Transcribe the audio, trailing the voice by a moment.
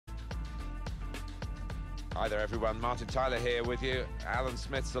Hi there everyone, Martin Tyler here with you. Alan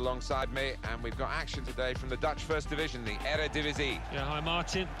Smith's alongside me, and we've got action today from the Dutch First Division, the Eredivisie. Yeah, hi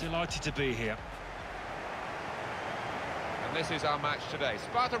Martin, delighted to be here. And this is our match today.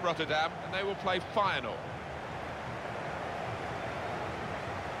 Sparta Rotterdam, and they will play Feyenoord.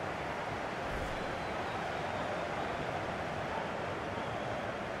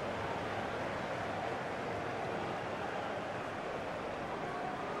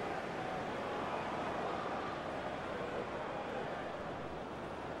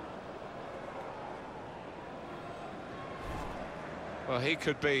 Well, he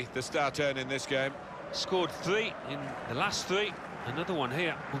could be the star turn in this game. Scored 3 in the last 3. Another one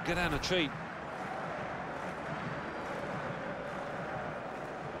here will get down a treat.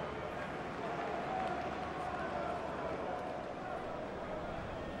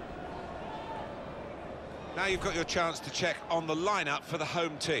 Now you've got your chance to check on the lineup for the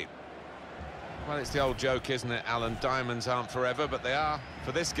home team. Well, it's the old joke, isn't it, Alan? Diamonds aren't forever, but they are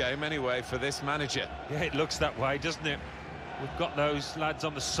for this game anyway, for this manager. Yeah, it looks that way, doesn't it? We've got those lads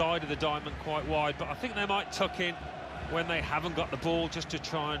on the side of the diamond quite wide, but I think they might tuck in when they haven't got the ball, just to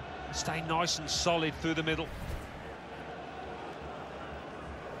try and stay nice and solid through the middle.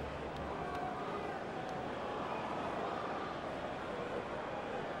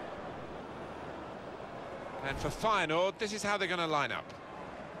 And for Feyenoord, this is how they're going to line up.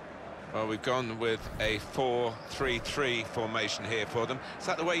 Well, we've gone with a 4-3-3 formation here for them. Is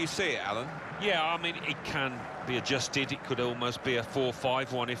that the way you see it, Alan? Yeah, I mean, it can be adjusted. It could almost be a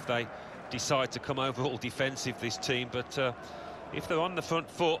 4-5-1 if they decide to come over all defensive, this team. But if they're on the front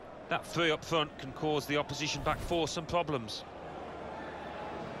foot, that 3 up front can cause the opposition back 4 some problems.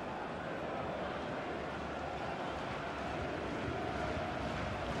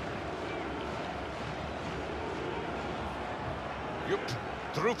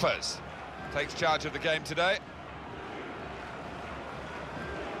 Droepers takes charge of the game today.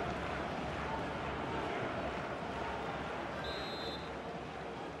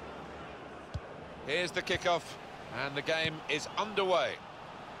 Here's the kickoff, and the game is underway.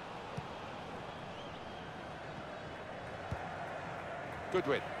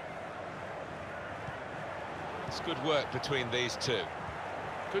 Goodwin. It's good work between these two.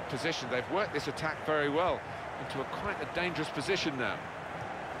 Good position. They've worked this attack very well into quite a dangerous position now.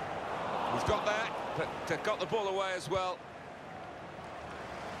 He's got that, but got the ball away as well.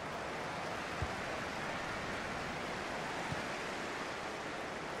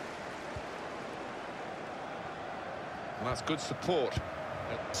 And that's good support.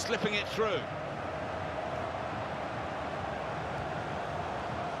 Slipping it through.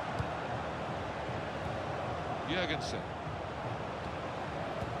 Jurgensen.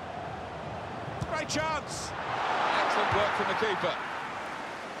 Great chance! Excellent work from the keeper.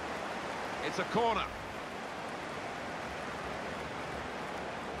 It's a corner.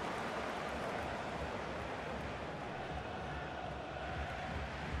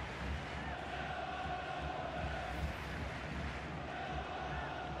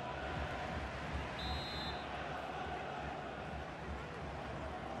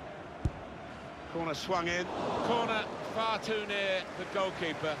 Corner swung in. Corner far too near the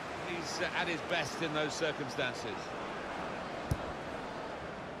goalkeeper. He's at his best in those circumstances.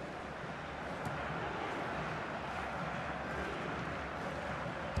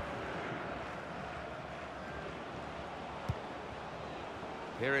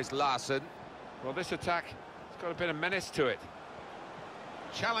 Here is Larsen. Well, this attack has got a bit of menace to it.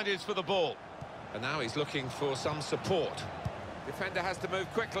 Challenges for the ball. And now he's looking for some support. Defender has to move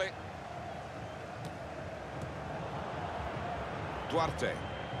quickly. Duarte.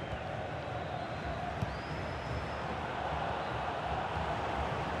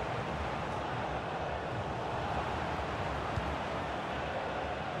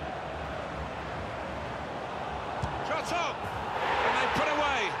 Shot up! And they put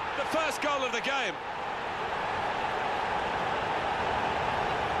away the first goal of the game.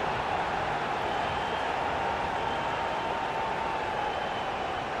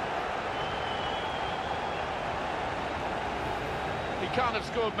 He can't have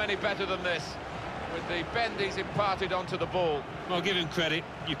scored many better than this, with the bend he's imparted onto the ball. Well, give him credit.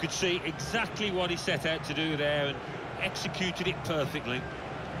 You could see exactly what he set out to do there and executed it perfectly.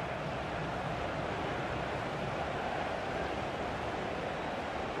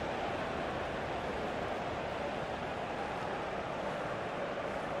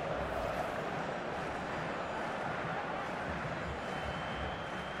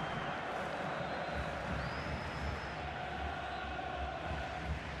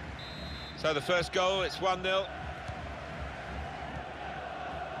 So the first goal, it's 1-0.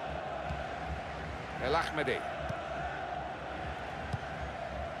 El Ahmedi.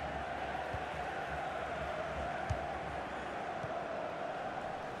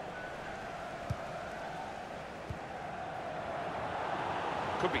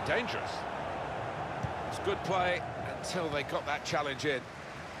 Could be dangerous. It's good play until they got that challenge in.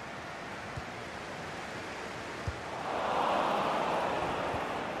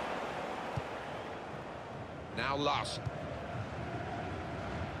 Now Larson.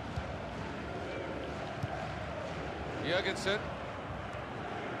 Jurgensen.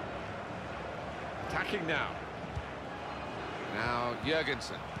 Attacking now. Now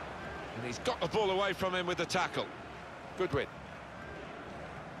Jurgensen. And he's got the ball away from him with the tackle. Good win.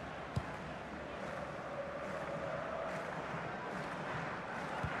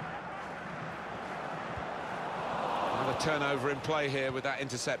 Another turnover in play here with that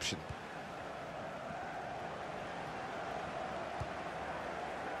interception.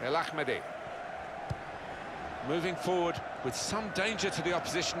 El Ahmedi. Moving forward with some danger to the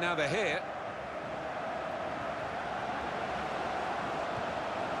opposition now they're here.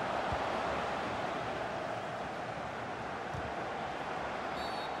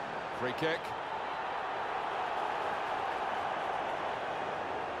 Free kick.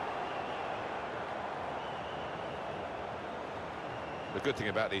 The good thing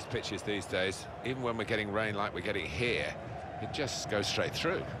about these pitches these days, even when we're getting rain like we're getting here, it just goes straight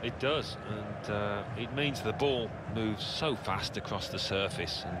through. It does, and it means the ball moves so fast across the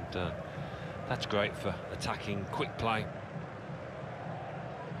surface, and that's great for attacking quick play.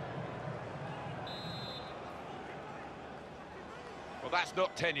 Well, that's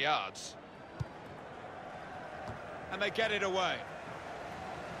not 10 yards. And they get it away.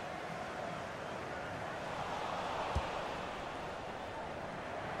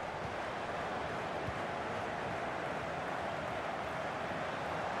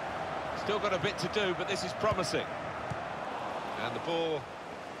 Still got a bit to do, but this is promising. And the ball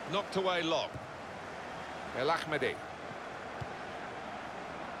knocked away long. El Ahmedi.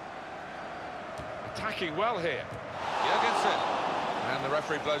 Attacking well here. Jurgensen. And the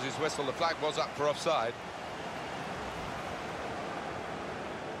referee blows his whistle. The flag was up for offside.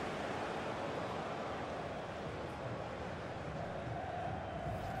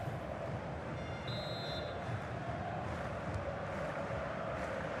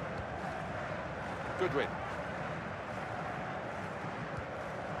 Good win.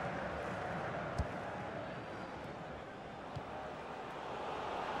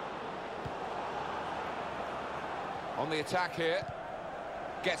 On the attack here.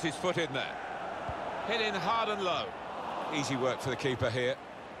 Gets his foot in there. Hit in hard and low. Easy work for the keeper here.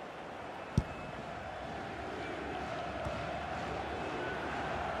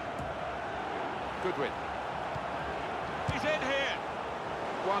 Good win. He's in here.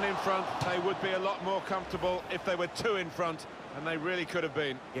 One in front, they would be a lot more comfortable if they were two in front, and they really could have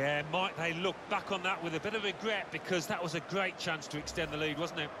been. Yeah, might they look back on that with a bit of regret, because that was a great chance to extend the lead,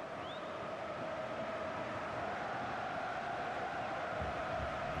 wasn't it?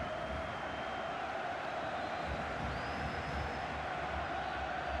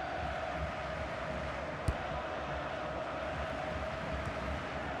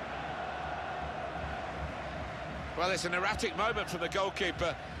 Well, it's an erratic moment from the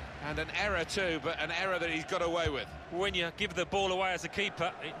goalkeeper, and an error too, but an error that he's got away with. When you give the ball away as a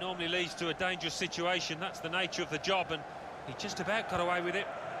keeper, it normally leads to a dangerous situation. That's the nature of the job, and he just about got away with it.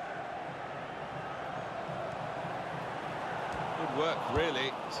 Good work, really,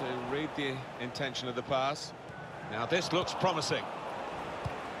 to read the intention of the pass. Now, this looks promising.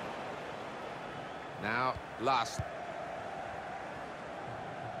 Now, last.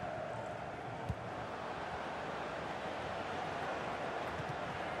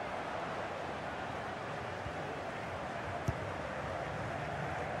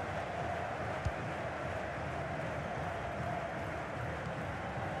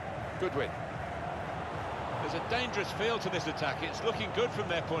 Good win. There's a dangerous feel to this attack. It's looking good from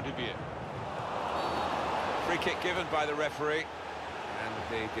their point of view. Free kick given by the referee. And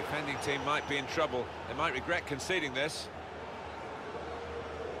the defending team might be in trouble. They might regret conceding this.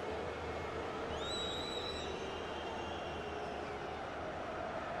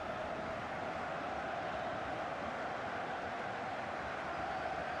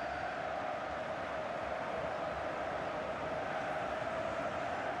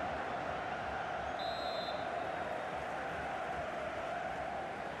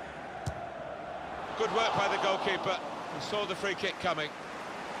 Good work by the goalkeeper, who saw the free kick coming.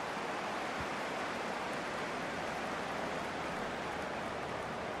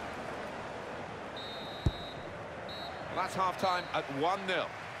 Well, that's half-time at 1-0.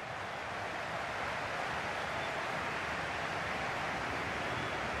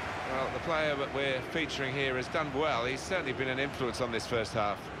 Well, the player that we're featuring here has done well. He's certainly been an influence on this first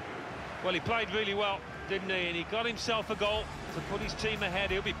half. Well, he played really well, didn't he? And he got himself a goal to put his team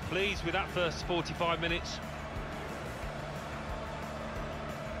ahead. He'll be pleased with that first 45 minutes.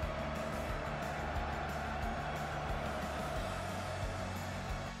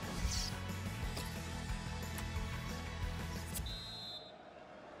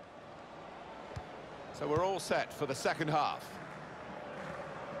 So we're all set for the second half.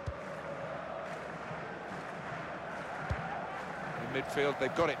 In midfield,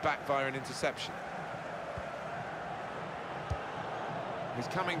 they've got it back via an interception. He's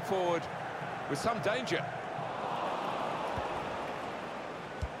coming forward with some danger.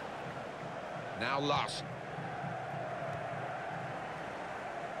 Now Larson.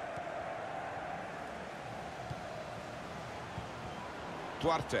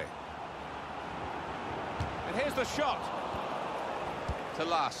 Duarte. And here's the shot to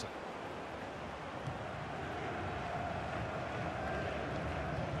Larson.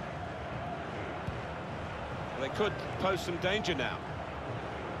 They could pose some danger now.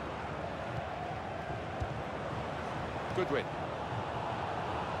 Goodwin.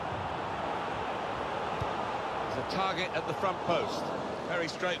 There's a target at the front post. Very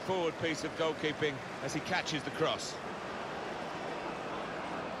straightforward piece of goalkeeping as he catches the cross.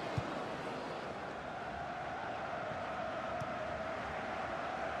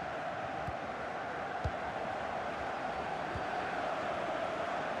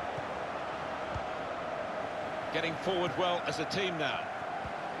 Getting forward well as a team now.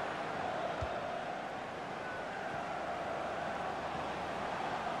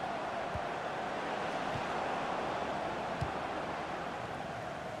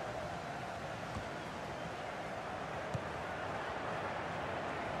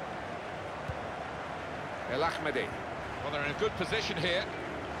 El Ahmedi. Well, they're in a good position here.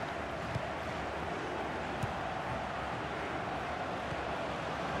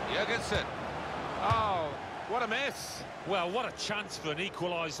 Jurgensen. Oh, what a miss. Well, what a chance for an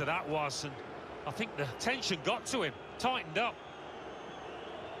equaliser that was, and I think the tension got to him, tightened up.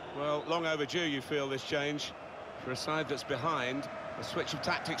 Well, long overdue, you feel, this change. For a side that's behind, a switch of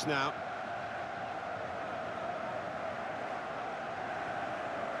tactics now.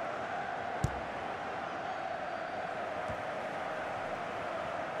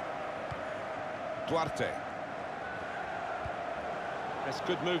 Duarte. There's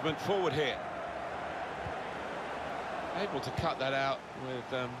good movement forward here. Able to cut that out with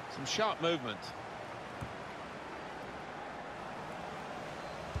some sharp movement.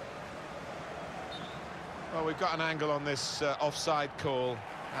 Well, we've got an angle on this offside call,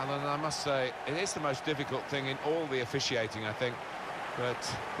 Alan. I must say, it is the most difficult thing in all the officiating, I think. But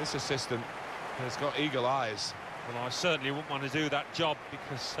this assistant has got eagle eyes. Well, I certainly wouldn't want to do that job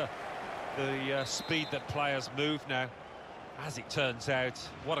because the speed that players move now, as it turns out,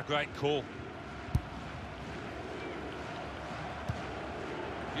 what a great call.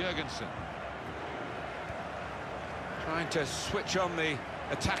 Jurgensen trying to switch on the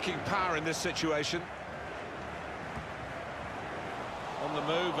attacking power in this situation. On the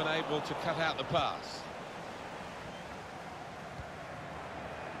move and able to cut out the pass.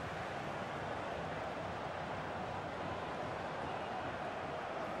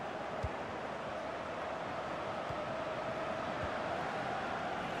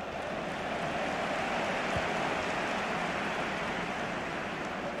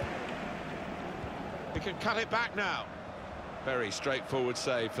 He can cut it back now. Very straightforward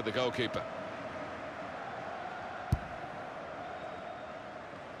save for the goalkeeper.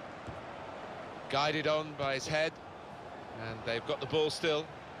 Guided on by his head, and they've got the ball still.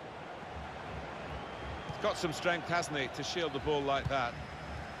 He's got some strength, hasn't he, to shield the ball like that.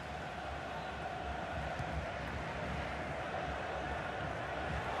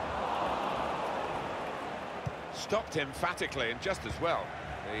 Stopped emphatically and just as well.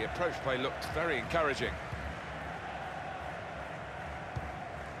 The approach play looked very encouraging.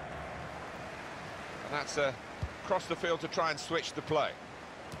 And that's across the field to try and switch the play.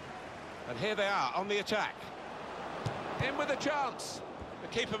 And here they are on the attack. In with a chance. The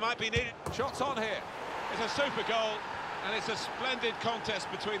keeper might be needed. Shots on here. It's a super goal, and it's a splendid contest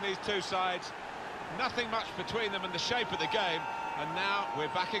between these two sides. Nothing much between them in the shape of the game, and now we're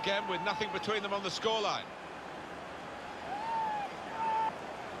back again with nothing between them on the scoreline.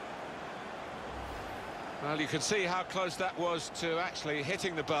 Well, you can see how close that was to actually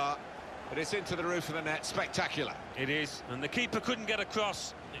hitting the bar, but it's into the roof of the net. Spectacular. It is, and the keeper couldn't get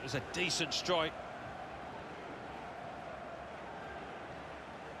across. It was a decent strike.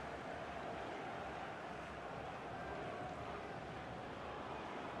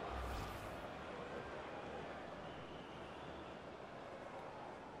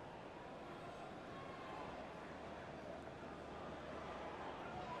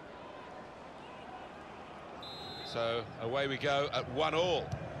 So away we go at 1-1.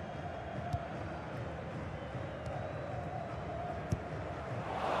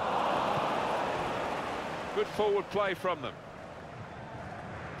 Good forward play from them.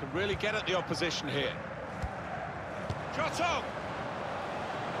 Can really get at the opposition here. Shot on!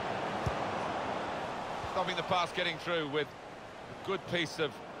 Stopping the pass getting through with a good piece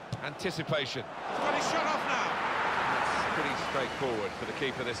of anticipation. He's got his shot off now. That's pretty straightforward for the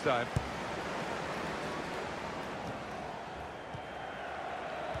keeper this time.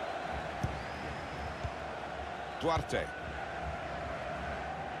 Duarte.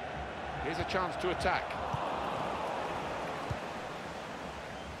 Here's a chance to attack.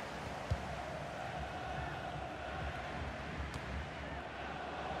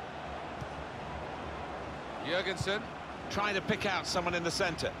 Jurgensen trying to pick out someone in the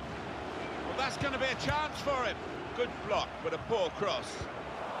centre. Well, that's going to be a chance for him. Good block, but a poor cross.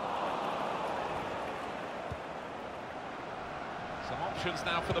 Some options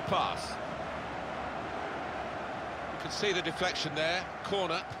now for the pass. You can see the deflection there,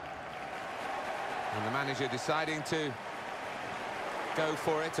 corner. And the manager deciding to go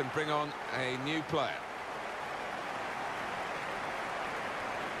for it and bring on a new player.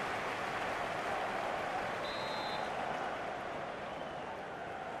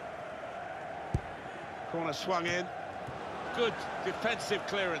 Corner swung in. Good defensive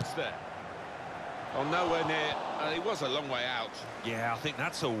clearance there. Well, nowhere near. He was a long way out. Yeah, I think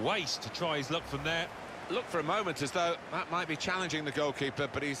that's a waste to try his luck from there. Looked for a moment as though that might be challenging the goalkeeper,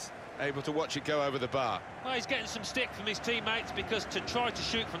 but he's able to watch it go over the bar. Well, he's getting some stick from his teammates because to try to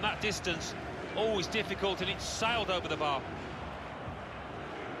shoot from that distance, always difficult, and it's sailed over the bar.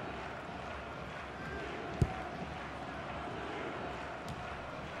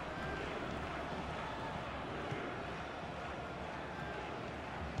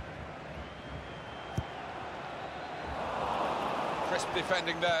 Crisp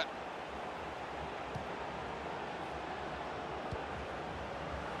defending there.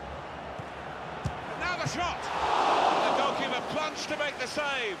 Now the shot! The goalkeeper plunged to make the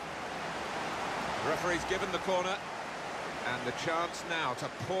save. The referee's given the corner, and the chance now to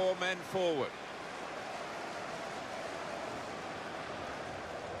pour men forward.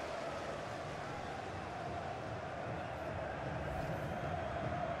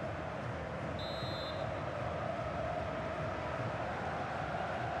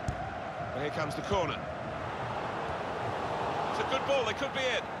 Here comes the corner. It's a good ball, they could be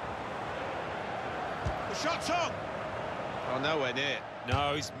in. The shot's on! Oh, nowhere near.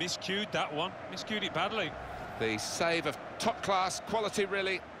 No, he's miscued that one. Miscued it badly. The save of top-class quality,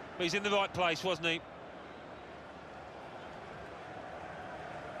 really. But he's in the right place, wasn't he?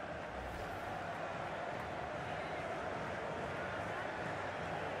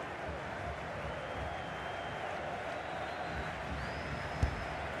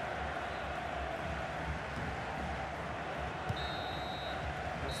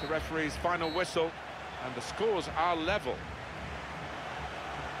 The referee's final whistle, and the scores are level.